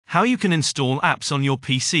How you can install apps on your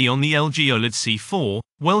PC on the LG OLED C4,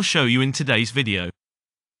 we'll show you in today's video.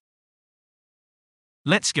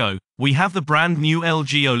 Let's go. We have the brand new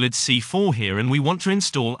LG OLED C4 here and we want to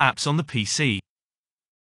install apps on the PC.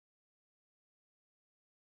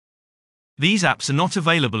 These apps are not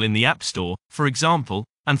available in the App Store, for example,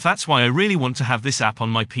 and that's why I really want to have this app on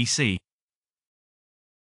my PC.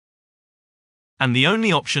 And the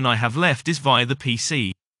only option I have left is via the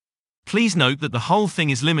PC. Please note that the whole thing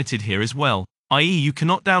is limited here as well, i.e. you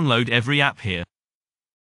cannot download every app here.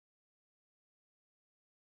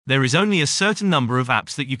 There is only a certain number of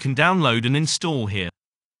apps that you can download and install here.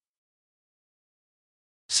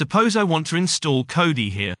 Suppose I want to install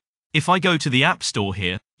KODI here. If I go to the App Store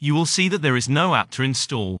here, you will see that there is no app to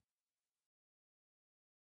install.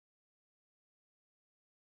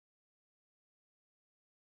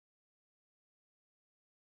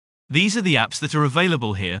 These are the apps that are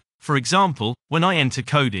available here. For example, when I enter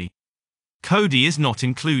KODI. KODI is not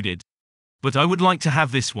included. But I would like to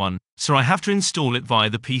have this one, so I have to install it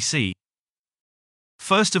via the PC.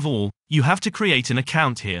 First of all, you have to create an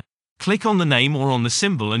account here. Click on the name or on the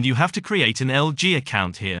symbol and you have to create an LG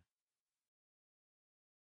account here.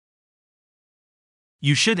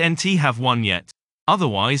 You shouldn't have one yet.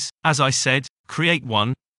 Otherwise, as I said, create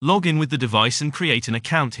one, log in with the device and create an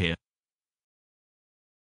account here.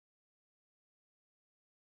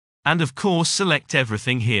 And of course select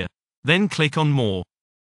everything here. Then click on More.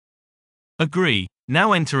 Agree.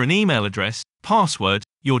 Now enter an email address, password,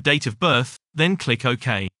 your date of birth, then click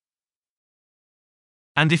OK.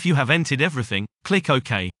 And if you have entered everything, click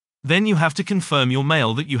OK. Then you have to confirm your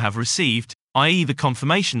mail that you have received, i.e. the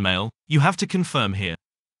confirmation mail, you have to confirm here.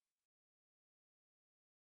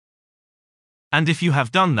 And if you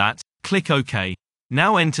have done that, click OK.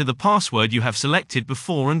 Now enter the password you have selected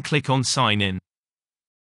before and click on Sign In.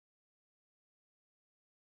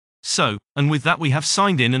 So, and with that we have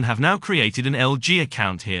signed in and have now created an LG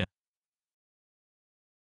account here.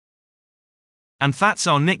 And that's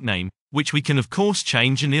our nickname, which we can of course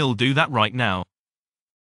change and I'll do that right now.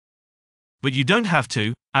 But you don't have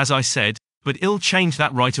to, as I said, but I'll change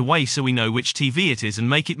that right away so we know which TV it is and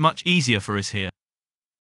make it much easier for us here.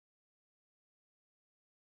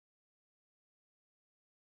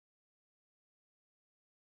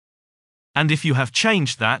 And if you have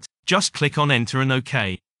changed that, just click on Enter and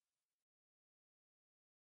OK.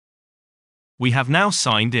 We have now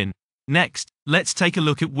signed in. Next, let's take a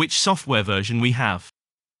look at which software version we have.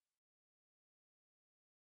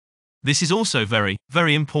 This is also very,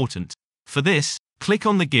 very important. For this, click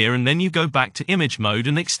on the gear and then you go back to image mode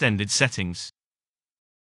and extended settings.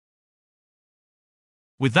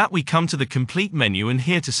 With that we come to the complete menu and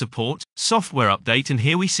here to support, software update, and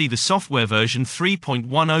here we see the software version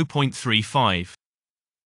 3.10.35.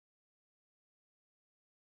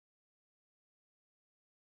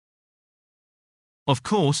 Of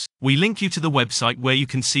course, we link you to the website where you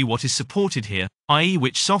can see what is supported here, i.e.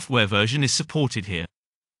 which software version is supported here.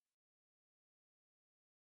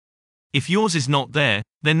 If yours is not there,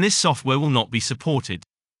 then this software will not be supported.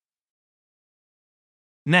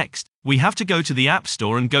 Next, we have to go to the App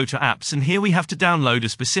Store and go to Apps, and here we have to download a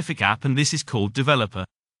specific app, and this is called Developer.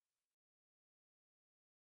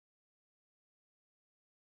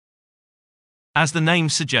 As the name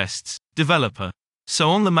suggests, Developer. So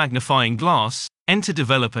on the magnifying glass, enter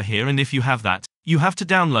Developer here, and if you have that, you have to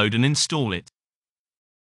download and install it.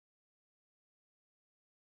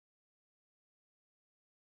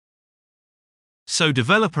 So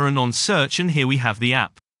Developer and on search, and here we have the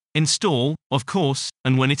app. Install, of course,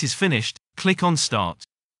 and when it is finished, click on Start.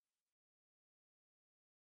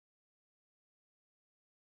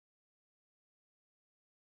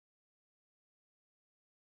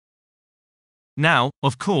 Now,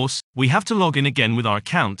 of course, we have to log in again with our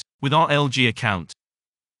account, with our LG account.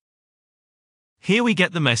 Here we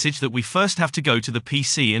get the message that we first have to go to the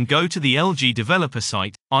PC and go to the LG developer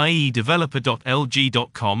site, i.e.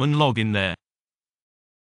 developer.lg.com, and log in there.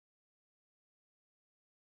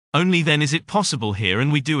 Only then is it possible here,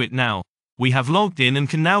 and we do it now. We have logged in and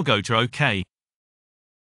can now go to OK.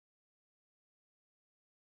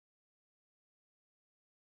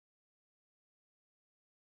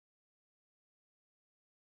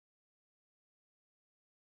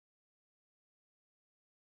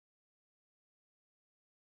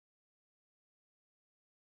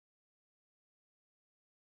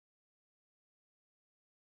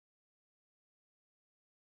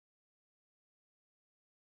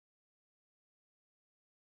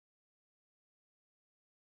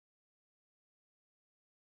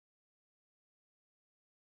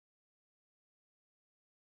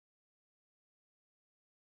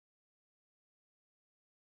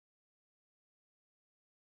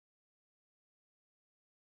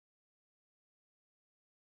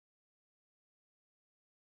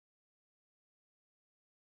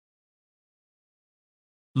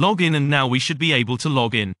 Log in, and now we should be able to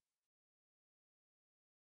log in.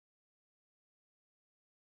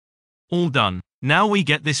 All done. Now we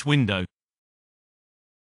get this window.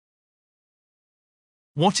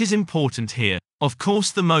 What is important here? Of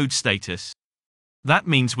course, the mode status. That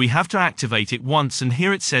means we have to activate it once, and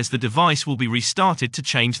here it says the device will be restarted to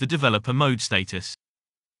change the developer mode status.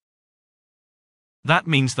 That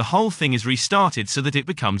means the whole thing is restarted so that it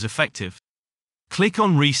becomes effective. Click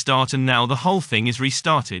on restart, and now the whole thing is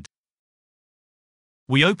restarted.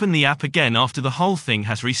 We open the app again after the whole thing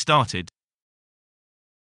has restarted.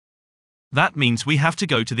 That means we have to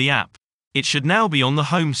go to the app. It should now be on the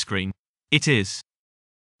home screen. It is.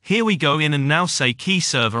 Here we go in and now say key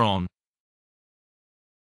server on.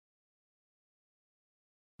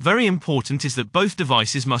 Very important is that both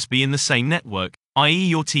devices must be in the same network, i.e.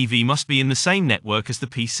 your TV must be in the same network as the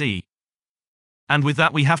PC. And with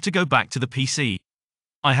that we have to go back to the PC.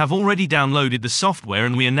 I have already downloaded the software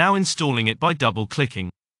and we are now installing it by double-clicking.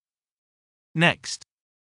 Next.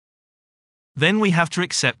 Then we have to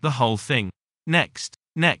accept the whole thing. Next,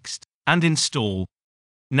 next, and install.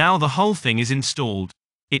 Now the whole thing is installed.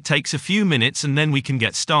 It takes a few minutes and then we can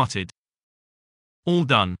get started. All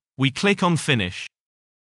done. We click on finish.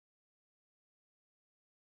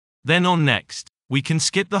 Then on next. We can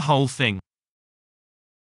skip the whole thing.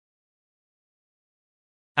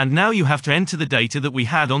 And now you have to enter the data that we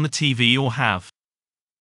had on the TV or have.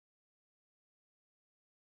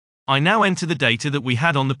 I now enter the data that we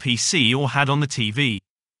had on the PC or had on the TV.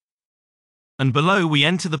 And below we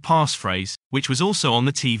enter the passphrase, which was also on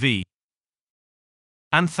the TV.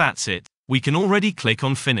 And that's it. We can already click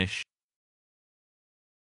on finish.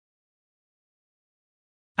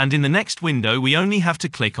 And in the next window we only have to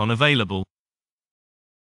click on available.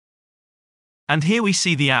 And here we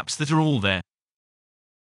see the apps that are all there.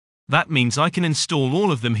 That means I can install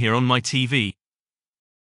all of them here on my TV.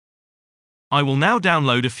 I will now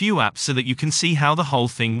download a few apps so that you can see how the whole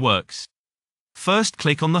thing works. First,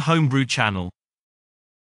 click on the Homebrew channel.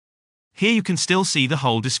 Here you can still see the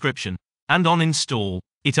whole description. And on install.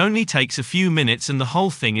 It only takes a few minutes and the whole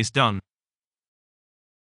thing is done.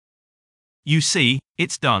 You see,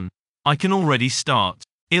 it's done. I can already start.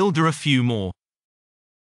 I'll do a few more.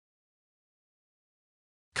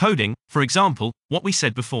 Coding, for example, what we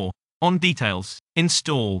said before. On details.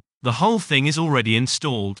 Install. The whole thing is already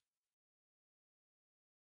installed.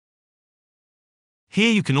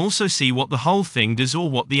 Here you can also see what the whole thing does or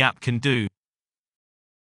what the app can do.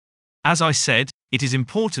 As I said, it is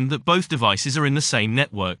important that both devices are in the same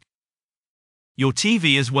network. Your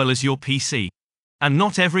TV as well as your PC. And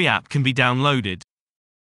not every app can be downloaded.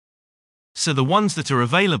 So the ones that are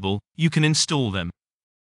available, you can install them.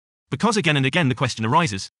 Because again and again the question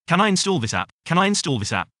arises, can I install this app? Can I install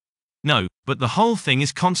this app? No, but the whole thing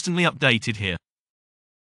is constantly updated here.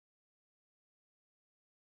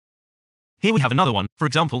 Here we have another one, for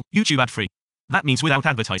example, YouTube ad-free. That means without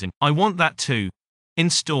advertising. I want that too.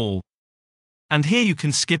 Install. And here you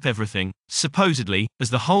can skip everything, supposedly, as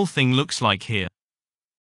the whole thing looks like here.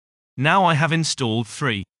 Now I have installed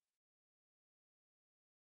 3.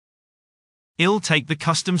 I'll take the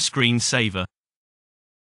custom screensaver.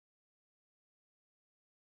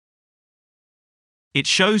 It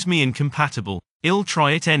shows me incompatible. I'll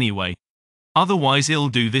try it anyway. Otherwise I'll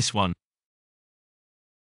do this one.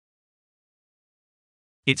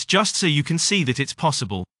 It's just so you can see that it's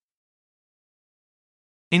possible.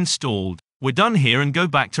 Installed. We're done here and go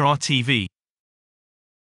back to our TV.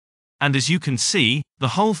 And as you can see, the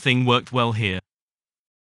whole thing worked well here.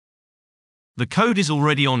 The code is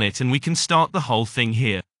already on it and we can start the whole thing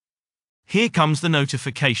here. Here comes the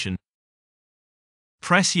notification.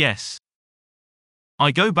 Press yes.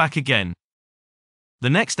 I go back again. The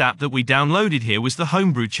next app that we downloaded here was the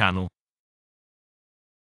Homebrew channel.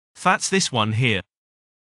 That's this one here.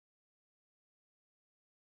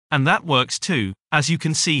 And that works too, as you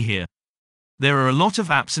can see here. There are a lot of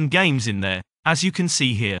apps and games in there, as you can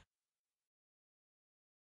see here.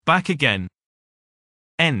 Back again.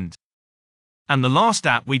 End. And the last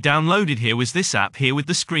app we downloaded here was this app here with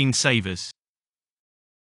the screensavers.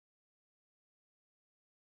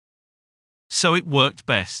 So it worked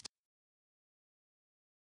best.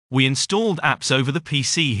 We installed apps over the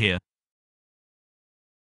PC here.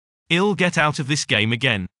 I'll get out of this game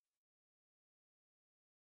again.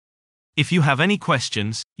 If you have any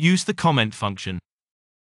questions, use the comment function.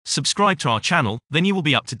 Subscribe to our channel, then you will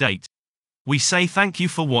be up to date. We say thank you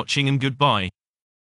for watching and goodbye.